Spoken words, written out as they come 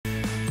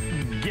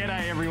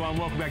G'day everyone,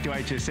 welcome back to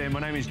HSN. My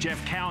name is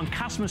Jeff Cowan,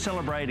 customer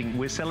celebrating.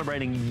 We're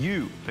celebrating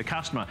you, the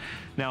customer.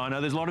 Now I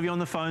know there's a lot of you on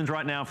the phones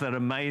right now for that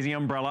amazing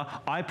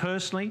umbrella. I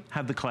personally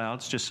have the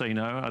clouds, just so you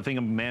know. I think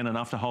I'm man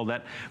enough to hold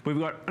that. We've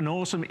got an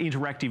awesome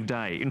interactive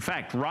day. In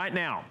fact, right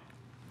now,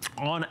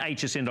 on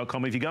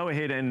hsn.com, if you go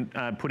ahead and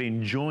put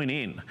in join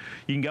in,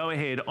 you can go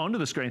ahead onto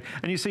the screen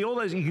and you see all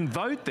those, you can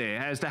vote there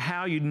as to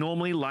how you'd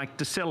normally like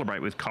to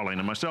celebrate with Colleen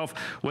and myself,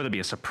 whether it be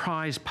a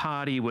surprise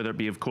party, whether it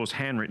be, of course,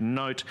 handwritten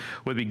note,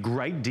 whether it be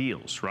great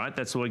deals, right?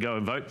 That's the way to go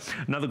and vote.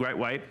 Another great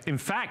way. In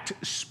fact,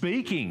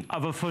 speaking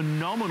of a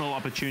phenomenal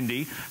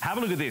opportunity, have a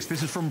look at this.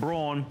 This is from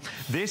Braun.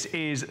 This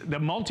is the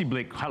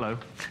Multiquick. Hello.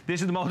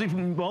 This is the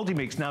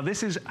Multi-Mix. Now,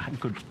 this is,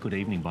 good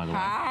evening, by the way.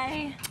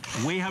 Hi.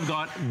 We have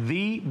got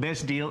the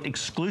best deal,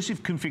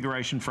 exclusive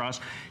configuration for us.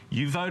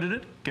 You voted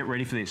it. Get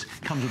ready for this.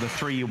 Comes with a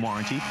 3-year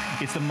warranty.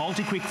 It's the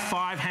Multiquick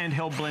 5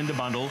 handheld blender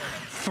bundle,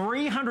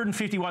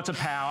 350 watts of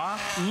power.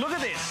 Look at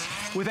this,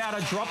 without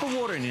a drop of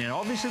water in it.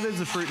 Obviously, there's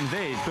the fruit and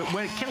veg, but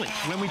Kelly,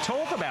 when we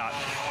talk about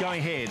going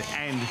ahead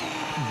and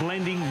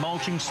blending,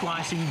 mulching,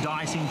 slicing,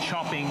 dicing,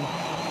 chopping,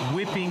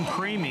 whipping,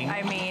 creaming,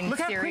 I mean, look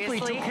how quickly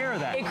it took care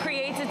of that. It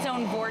creates its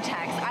own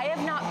vortex. I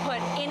have not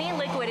put any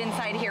liquid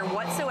inside here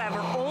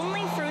whatsoever,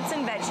 only fruits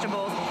and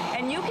vegetables,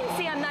 and you can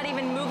see I'm not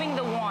even moving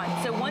the wand.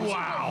 So once you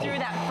put through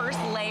that first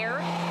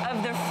layer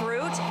of the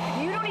fruit,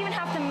 you don't even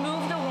have to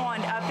move the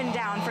wand up and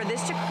down for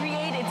this to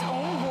create its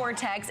own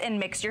vortex and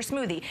mix your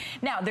smoothie.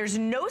 Now, there's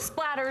no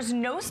splatters,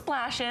 no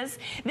splashes.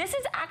 This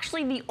is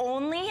actually the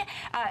only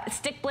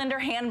stick blender,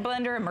 hand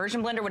blender,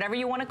 immersion blender, whatever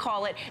you want to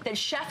call it, that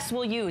chefs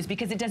will use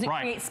because it doesn't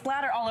create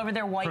splatter all over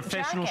their white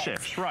Professional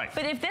jackets. chefs, right.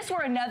 But if this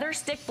were another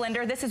stick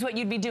blender, this is what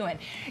you'd be doing.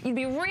 You'd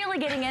be really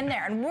getting in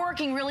there and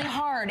working really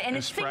hard,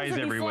 and things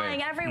would be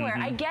flying everywhere.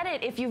 I get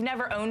it if you've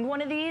never owned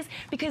one of these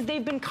because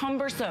they've been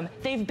cumbersome,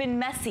 they've been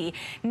messy.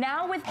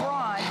 Now with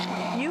Braun,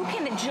 you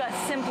can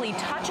just simply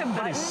touch a button.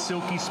 That is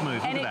silky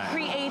smooth. And it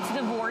creates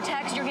the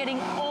vortex. You're getting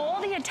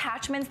all the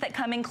attachments that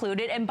come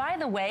included. And by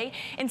the way,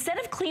 instead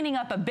of cleaning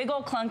up a big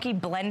old clunky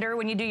blender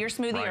when you do your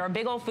smoothie or a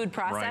big old food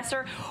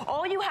processor,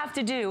 all you have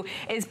to do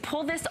is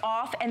pull this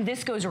off and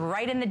this goes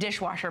right in the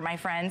dishwasher, my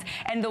friends.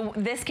 And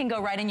this can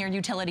go right in your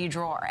utility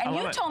drawer. And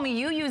you told me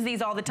you use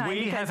these all the time.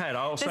 We have had.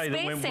 I'll say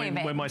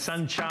that when my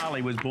son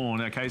Charlie was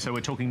born, okay, so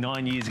we're talking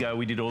 9 years ago,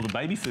 we did all the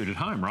baby food at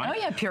home, right? Oh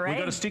yeah, puree. We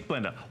got a stick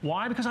blender.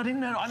 Why? Because I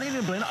didn't know I needed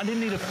a blender. I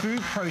didn't need a food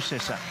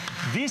processor.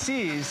 This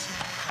is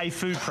a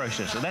food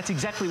processor. That's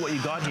exactly what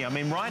you got here. I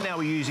mean, right now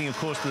we're using, of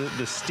course,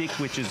 the stick,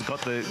 which has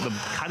got the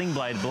cutting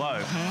blade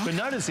below. But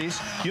notice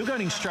this, you're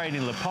going straight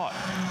into the pot.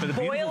 But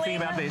the beautiful thing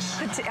about this,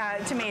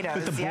 tomatoes,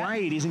 but the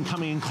blade isn't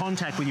coming in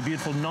contact with your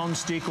beautiful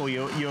non-stick or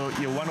your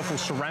wonderful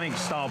ceramic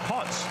style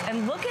pots.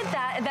 And look at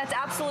that, that's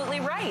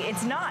absolutely right.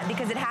 It's not,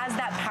 because it has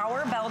that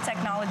power bell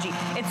technology.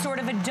 It's sort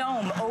of a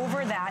dome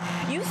over that.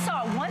 You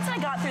saw, once I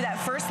got through that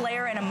first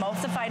layer and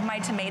emulsified my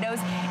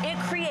tomatoes, it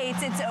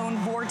creates its own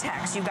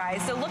vortex, you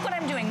guys. So look what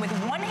I'm doing. With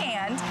one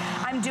hand,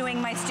 I'm doing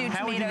my stewed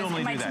tomatoes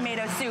and my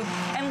tomato soup.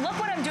 And look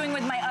what I'm doing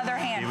with my other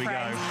hand,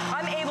 friends.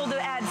 I'm able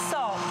to add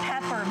salt,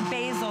 pepper,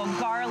 basil,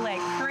 garlic,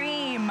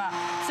 cream,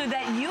 so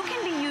that you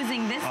can be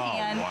using this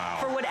hand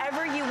for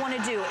whatever you want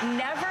to do.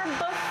 Never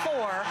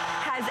before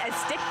has a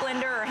stick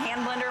blender or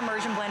hand blender,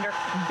 immersion blender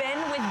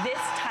been with this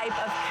type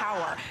of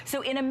power.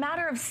 So in a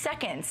matter of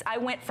seconds, I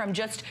went from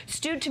just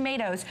stewed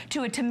tomatoes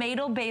to a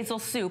tomato basil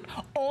soup,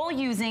 all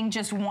using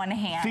just one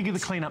hand. Think of the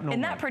cleanup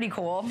normally. Isn't that pretty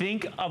cool?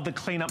 Think of the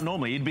cleanup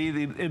normally. It'd be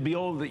the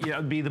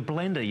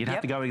blender. You'd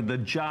have to go in the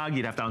jug.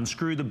 You'd have to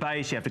unscrew the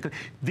base. You have to.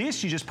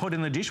 This you just put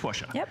in the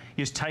dishwasher. You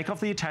just take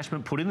off the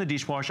attachment, put in the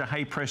dishwasher.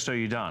 Hey presto,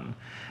 you're done.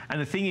 And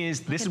the thing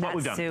is, this is what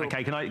we've done.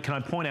 Okay, can I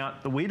point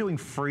out that we're doing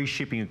free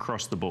shipping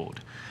across the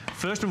board.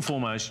 First and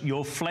foremost,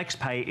 your flex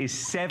pay is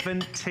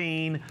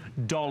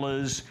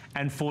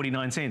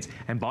 $17.49.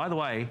 And by the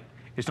way,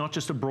 it's not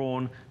just a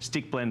Braun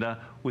stick blender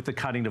with the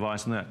cutting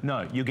device on that.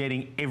 No, you're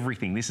getting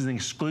everything. This is an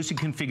exclusive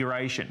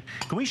configuration.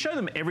 Can we show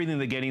them everything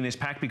they're getting in this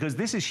pack? Because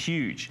this is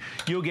huge.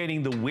 You're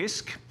getting the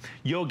whisk.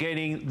 You're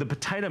getting the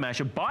potato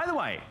masher. By the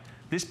way,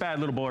 this bad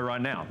little boy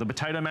right now, the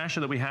potato masher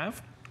that we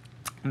have,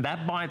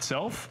 that by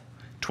itself,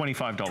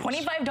 $25.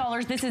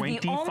 $25. This is the only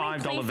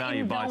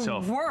place in the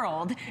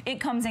world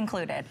it comes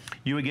included.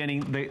 You are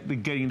getting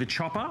the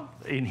chopper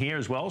in here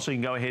as well, so you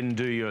can go ahead and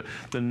do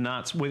the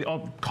nuts with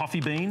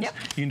coffee beans.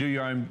 You can do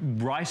your own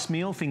rice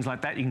meal, things like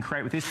that. You can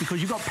create with this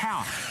because you've got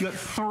power. You've got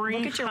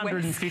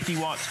 350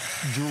 watts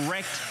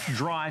direct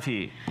drive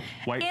here.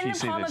 Wait in the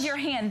palm of your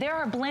hand, there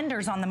are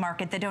blenders on the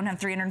market that don't have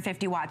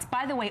 350 watts.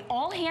 By the way,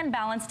 all hand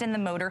balanced in the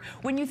motor.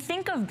 When you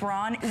think of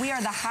Braun, we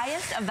are the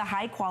highest of the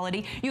high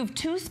quality. You have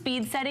 2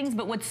 speed settings,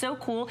 but what's so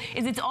cool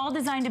is it's all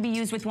designed to be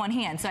used with one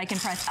hand. So I can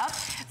press up.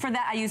 For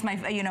that, I use my,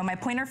 my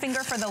pointer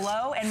finger for the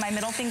low and my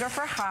middle finger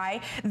for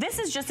high. This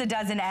is just a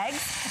dozen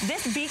eggs.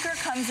 This beaker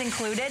comes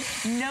included.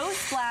 No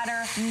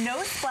splatter,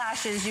 no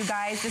splashes, you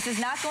guys. This is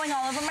not going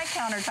all over my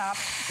countertop.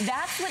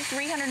 That's what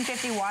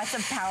 350 watts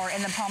of power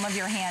in the palm of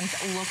your hands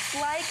looks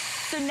like.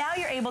 So now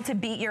you're able to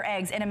beat your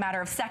eggs in a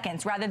matter of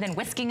seconds rather than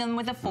whisking them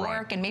with a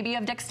fork, and maybe you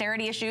have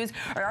dexterity issues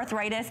or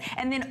arthritis.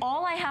 And then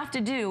all I have to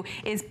do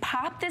is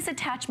pop this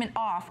attachment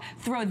off,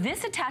 throw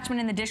this attachment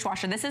in the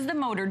dishwasher. This is the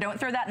motor. Don't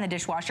throw that in the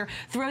dishwasher.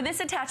 Throw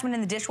this attachment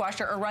in the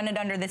dishwasher or run it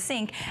under the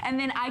sink, and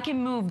then I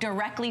can move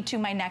directly to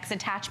my next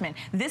attachment.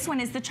 This one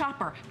is the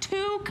chopper.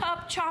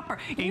 2-cup chopper.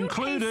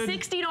 Included. You pay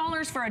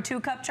 $60 for a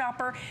 2-cup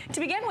chopper to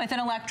begin with, an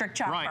electric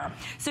chopper. Right.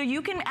 So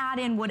you can add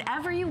in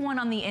whatever you want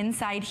on the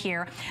inside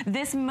here.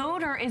 This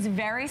motor is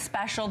very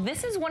special.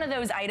 This is one of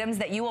those items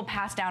that you will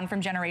pass down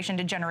from generation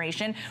to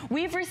generation.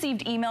 We've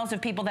received emails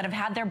of people that have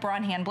had their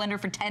Braun hand blender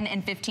for 10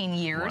 and 15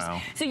 years. Wow.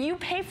 So you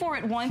pay for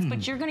it once,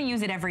 but you're gonna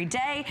use it every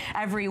day,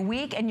 every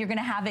week, and you're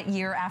gonna have it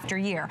year after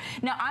year.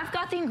 Now, I've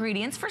got the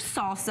ingredients for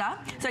salsa.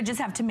 So I just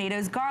have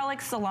tomatoes, garlic,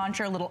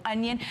 cilantro, a little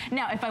onion.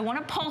 Now, if I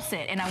wanna pulse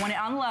it and I want it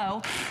on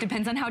low,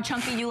 depends on how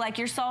chunky you like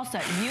your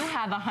salsa, you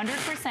have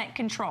 100%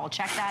 control.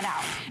 Check that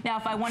out. Now,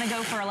 if I wanna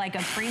go for like a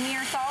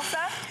creamier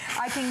salsa,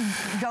 I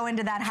can go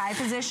into that high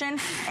position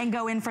and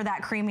go in for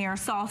that creamier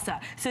salsa.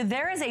 So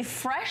there is a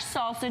fresh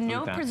salsa,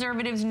 no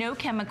preservatives, no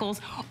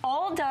chemicals,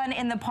 all done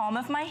in the palm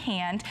of my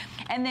hand.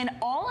 And then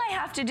all I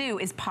have to do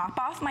is pop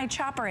off my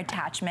chopper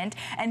attachment,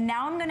 and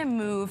now I'm gonna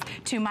move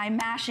to my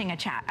mashing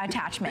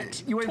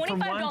attachment. You went from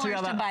one to the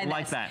other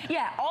like this. that.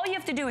 Yeah, all you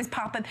have to do is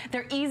pop it.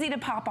 They're easy to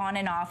pop on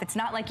and off. It's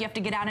not like you have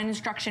to get out an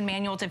instruction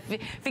manual to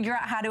figure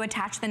out how to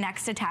attach the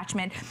next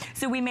attachment.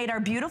 So we made our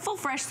beautiful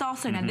fresh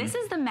salsa. Now this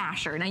is the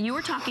masher. Now you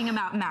were talking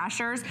about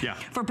mashers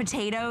for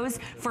potatoes,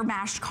 for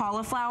mashed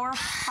cauliflower.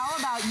 How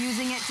about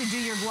using it to do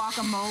your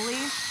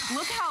guacamole?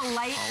 Look how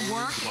light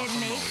work it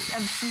makes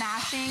of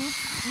smashing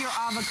your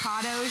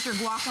avocados, your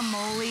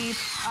guacamole,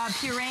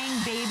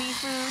 pureeing baby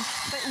food.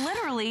 But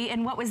literally,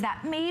 in what was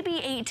that, maybe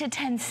 8 to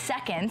 10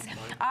 seconds,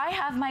 I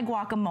have my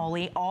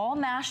guacamole all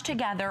mashed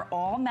together,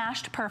 all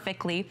mashed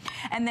perfectly.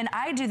 And then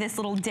I do this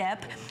little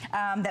dip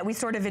that we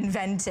sort of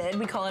invented.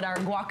 We call it our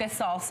guaca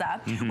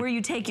salsa, where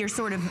you take your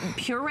sort of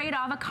pureed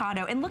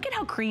avocado, and look at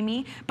how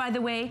creamy, by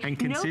the way. And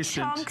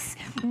consistent. No chunks,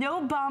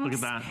 no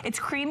bumps. Look at that. It's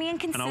creamy and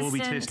consistent. And I will be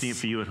testing it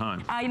for you at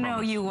home. I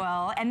know you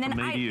will. And then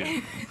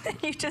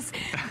you just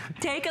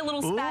take a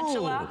little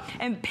spatula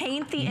and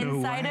paint the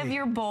inside of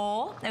your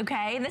bowl,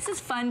 okay? This is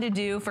fun to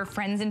do for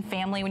friends and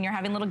family when you're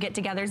having little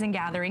get-togethers and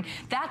gathering.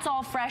 That's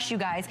all fresh, you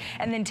guys.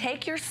 And then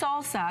take your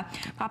salsa,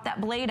 pop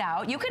that blade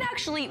out. You could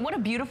actually, what a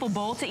beautiful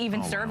bowl to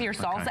even serve your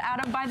salsa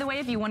out of, by the way,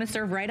 if you want to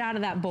serve right out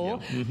of that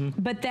bowl.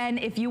 But then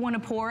if you want to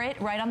pour it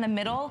right on the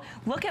middle,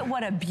 look at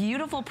what a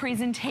beautiful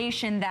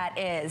presentation that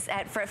is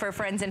for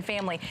friends and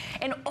family.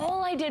 And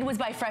all I did was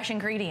buy fresh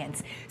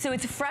ingredients. So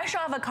it's fresh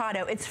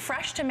avocado, it's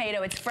fresh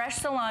tomato, it's fresh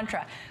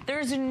cilantro.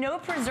 There's no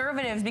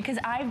preservatives because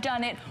I've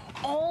done it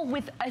all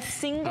with a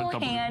single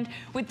hand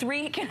with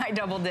can I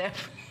double dip?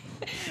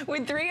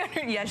 With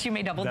 300, yes, you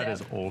may double dip. That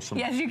is awesome.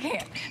 Yes, you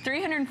can.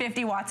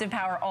 350 watts of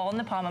power all in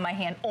the palm of my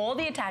hand. All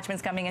the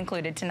attachments coming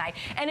included tonight.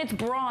 And it's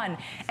Braun.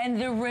 And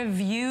the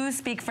reviews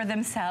speak for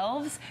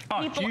themselves.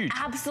 People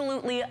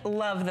absolutely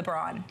love the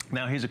Braun.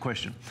 Now, here's a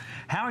question.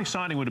 How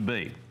exciting would it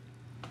be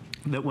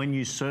that when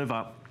you serve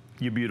up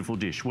your beautiful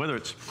dish, whether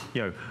it's,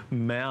 you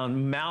know,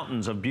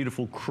 mountains of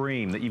beautiful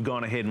cream that you've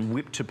gone ahead and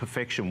whipped to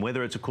perfection,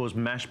 whether it's, of course,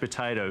 mashed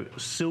potato,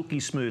 silky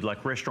smooth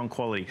like restaurant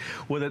quality,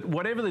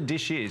 whatever the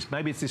dish is,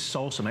 maybe it's this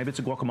salsa, maybe it's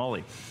a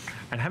guacamole,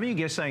 and having a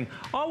guest saying,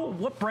 oh,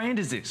 what brand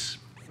is this?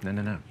 No,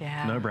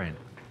 no brand.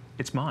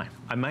 It's mine.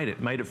 I made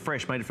it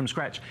fresh, made it from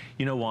scratch.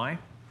 You know why?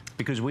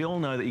 Because we all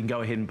know that you can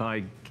go ahead and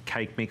buy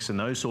cake mix and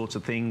those sorts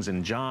of things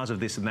and jars of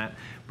this and that,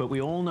 but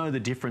we all know the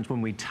difference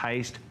when we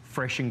taste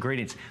fresh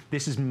ingredients.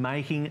 This is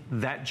making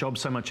that job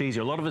so much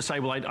easier. A lot of us say,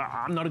 well,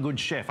 I'm not a good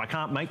chef. I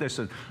can't make this.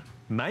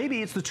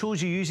 Maybe it's the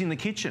tools you use in the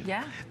kitchen.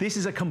 Yeah. This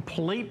is a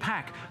complete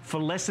pack for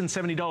less than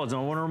 $70. And I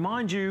want to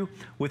remind you,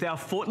 with our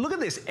look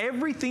at this,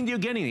 everything you're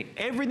getting,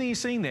 everything you're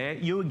seeing there,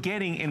 you're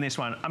getting in this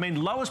one. I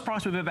mean, lowest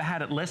price we've ever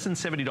had at less than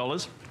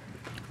 $70.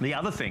 The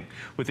other thing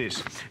with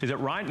this is that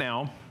right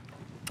now,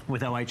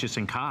 with our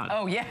HSN card.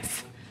 Oh,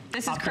 yes.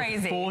 This is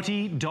crazy.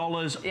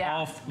 $40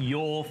 off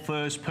your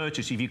first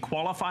purchase. If you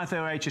qualify for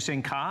our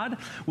HSN card,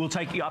 we'll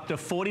take you up to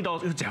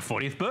 $40. It's our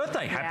 40th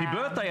birthday. Happy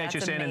birthday,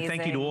 HSN. Amazing. And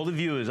thank you to all the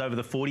viewers over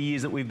the 40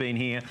 years that we've been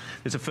here.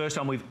 It's the first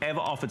time we've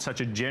ever offered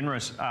such a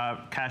generous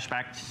cash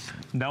back.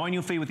 No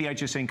annual fee with the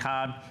HSN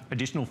card.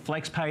 Additional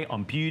flex pay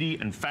on beauty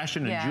and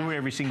fashion and jewelry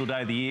every single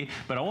day of the year.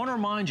 But I want to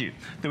remind you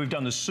that we've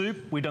done the soup,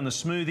 we've done the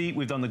smoothie,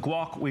 we've done the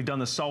guac, we've done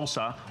the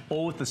salsa,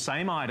 all with the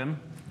same item.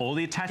 All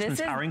the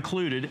attachments are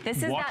included. This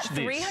is that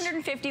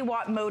 350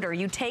 watt motor.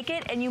 You take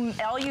it and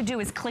all you do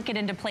is click it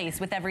into place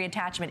with every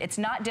attachment. It's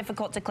not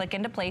difficult to click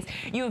into place.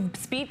 You have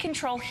speed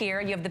control here.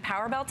 You have the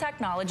power bell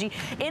technology.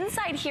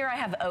 Inside here I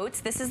have oats.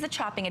 This is the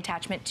chopping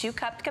attachment,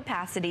 2-cup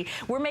capacity.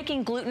 We're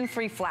making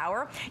gluten-free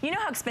flour. You know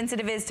how expensive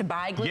it is to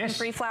buy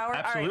gluten-free flour?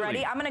 Absolutely. All right,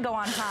 ready? I'm gonna go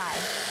on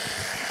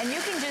high. And you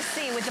can just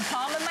see with the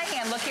palm of my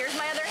hand, look, here's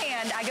my other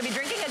hand. I could be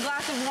drinking a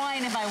glass of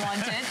wine if I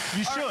wanted.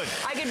 You should.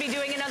 I could be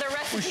doing another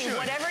recipe,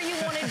 whatever you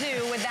want to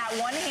do with that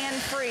one hand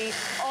free.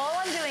 All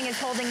I'm doing is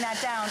holding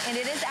that down, and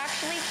it is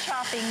actually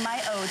chopped chopping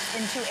my oats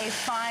into a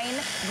fine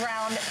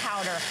ground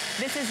powder.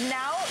 This is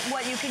now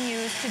what you can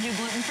use to do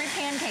gluten-free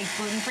pancakes,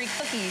 gluten-free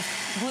cookies,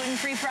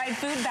 gluten-free fried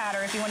food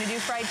batter if you want to do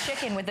fried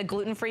chicken with a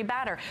gluten-free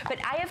batter. But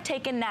I have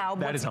taken now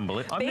that is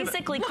unbelievable.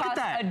 Basically costs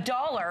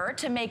 $1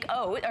 to make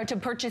oat or to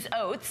purchase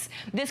oats.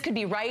 This could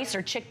be rice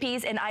or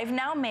chickpeas, and I've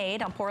now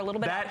made, I'll pour a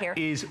little bit out here.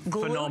 That is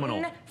phenomenal.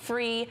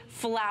 Gluten-free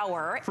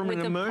flour from with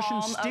an immersion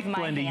the palm stick of my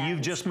blender. hand.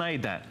 You've just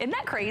made that. Isn't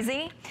that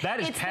crazy? That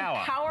is it's power.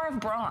 It's the power of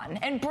Braun.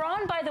 And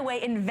Braun, by the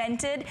way,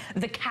 invented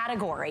the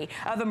category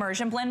of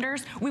immersion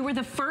blenders. We were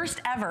the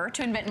first ever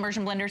to invent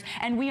immersion blenders,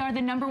 and we are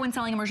the #1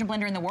 selling immersion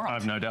blender in the world. I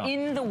have no doubt.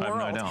 In the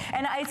world. I have no doubt.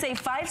 And I'd say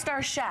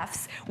 5-star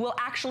chefs will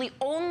actually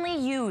only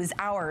use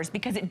ours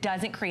because it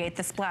doesn't create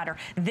the splatter.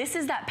 This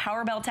is that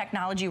Power Bell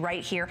technology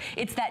right here.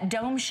 It's that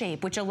dome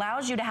shape, which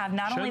allows you to have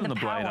not only the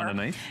power,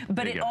 underneath,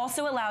 but it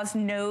also allows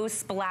no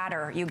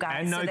splatter, you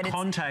guys. And no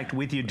contact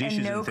with your dishes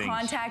and things. And no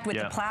contact with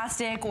the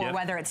plastic, or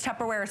whether it's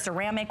Tupperware or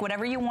ceramic,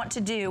 whatever you want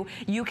to do,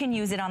 you can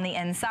use it on the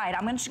inside.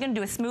 I'm just gonna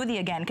do a smoothie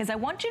again, because I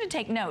want you to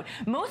take note.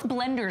 Most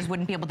blenders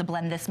wouldn't be able to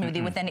blend this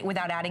smoothie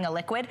without adding a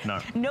liquid.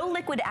 No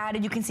liquid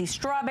added. You can see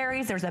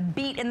strawberries, there's a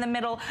beet in the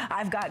middle.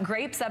 I've got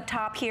grapes up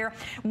top here.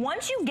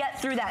 Once you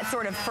get through that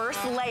sort of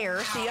first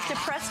layer, so you have to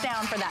press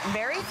down for that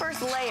very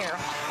first layer,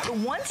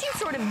 once you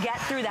sort of get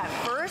through that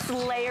first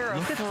layer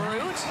of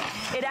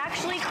fruit, it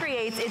actually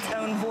creates its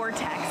own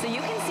vortex. So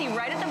you can see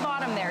right at the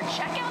bottom there,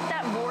 check out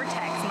that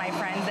vortex, my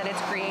friends, that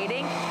it's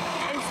creating.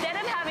 Instead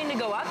of having to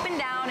go up and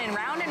down and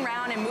round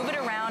and move it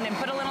around and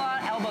put a little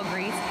elbow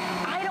grease,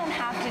 I don't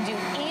have to do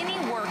any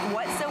work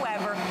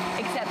whatsoever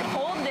except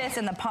hold this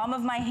in the palm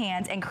of my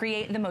hands and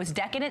create the most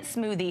decadent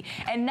smoothie.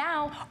 And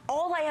now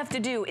all I have to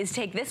do is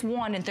take this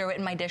one and throw it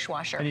in my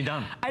dishwasher. And you're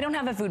done. I don't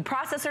have a food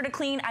processor to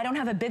clean. I don't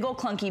have a big old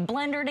clunky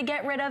blender to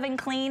get rid of and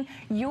clean.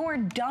 You're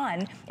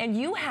done, and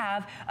you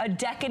have a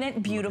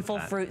decadent, beautiful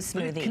fruit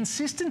smoothie. The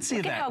consistency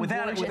of that,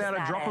 without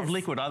a drop of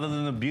liquid, other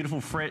than the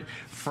beautiful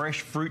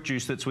fresh fruit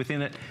juice that's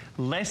within it.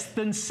 Less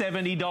than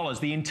 $70.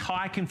 The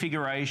entire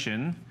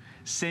configuration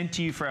sent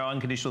to you for our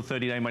unconditional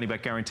 30-day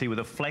money-back guarantee with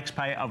a flex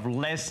pay of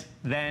less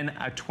than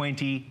a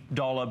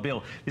 $20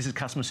 bill. This is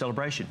customer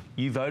celebration.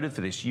 You voted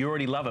for this. You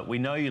already love it. We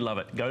know you love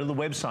it. Go to the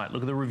website.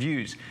 Look at the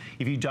reviews.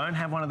 If you don't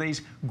have one of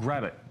these,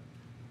 grab it.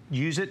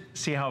 Use it,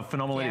 see how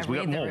phenomenal it is. We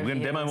got more. We're going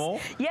to demo more.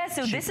 Yeah,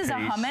 so this is a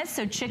hummus,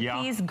 so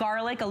chickpeas,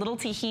 garlic, a little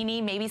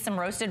tahini, maybe some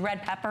roasted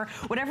red pepper,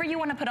 whatever you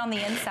want to put on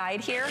the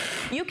inside here.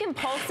 You can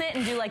pulse it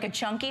and do like a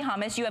chunky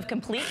hummus. You have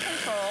complete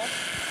control.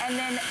 And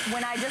then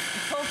when I just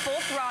pull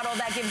full throttle,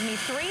 that gives me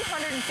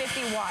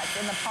 350 watts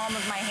in the palm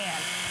of my hand.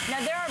 Now,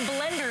 there are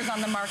blenders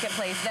on the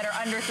marketplace that are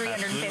under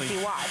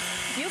 350 watts.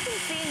 You can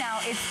see now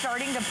it's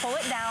starting to pull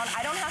it down.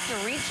 I don't have to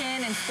reach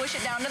in and squish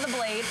it down to the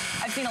blade.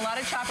 I've seen a lot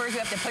of choppers who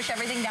have to push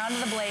everything down to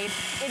the blade.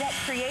 It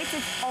creates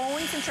its own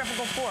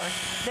centrifugal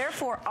force.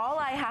 Therefore, all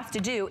I have to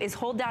do is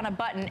hold down a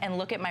button and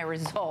look at my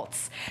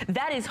results.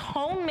 That is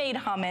homemade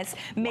hummus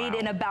made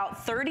in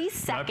about 30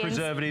 seconds. No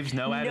preservatives,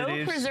 no additives.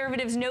 No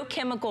preservatives, no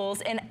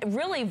chemicals, and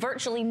really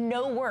virtually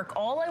no work.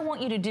 All I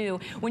want you to do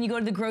when you go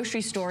to the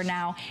grocery store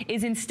now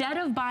is, instead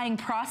of buying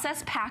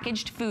processed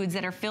packaged foods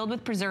that are filled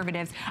with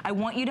preservatives, I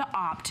want you to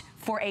opt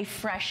for a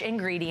fresh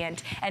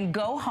ingredient and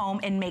go home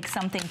and make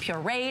something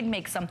pureed,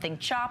 make something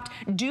chopped,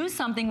 do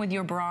something with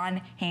your Braun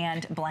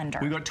hand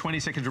blender. We've got 20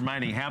 seconds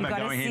remaining. How about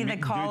going ahead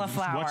and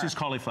watch this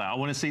cauliflower? I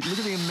want to see, look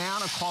at the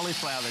amount of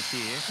cauliflower that's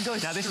here.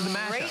 Now this is the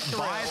masher.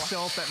 By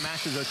itself, that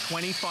masher is a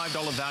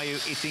 $25 value.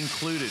 It's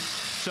included.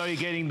 So you're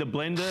getting the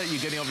blender,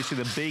 you're getting obviously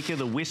the beaker,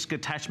 the whisk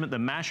attachment, the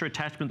masher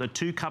attachment, the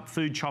 2-cup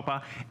food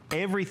chopper,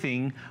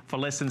 everything for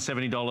less than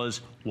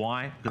 $70.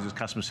 Why? Because it's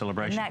customer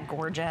celebration. Isn't that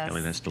gorgeous?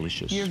 Really, that's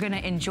delicious. You're gonna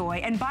enjoy.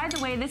 And by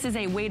the way, this is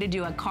a way to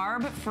do a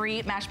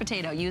carb-free mashed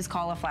potato. Use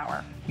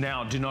cauliflower.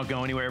 Now, do not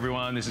go anywhere,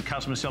 everyone. This is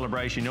customer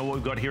celebration. You know what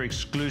we've got here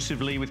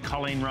exclusively with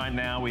Colleen right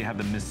now? We have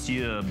the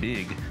Monsieur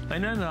Big. They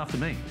named it after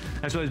me.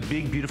 That's those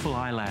big, beautiful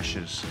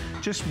eyelashes.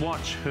 Just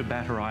watch her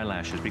bat her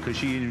eyelashes, because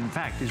she, in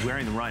fact, is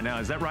wearing them right now.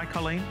 Is that right,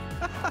 Colleen?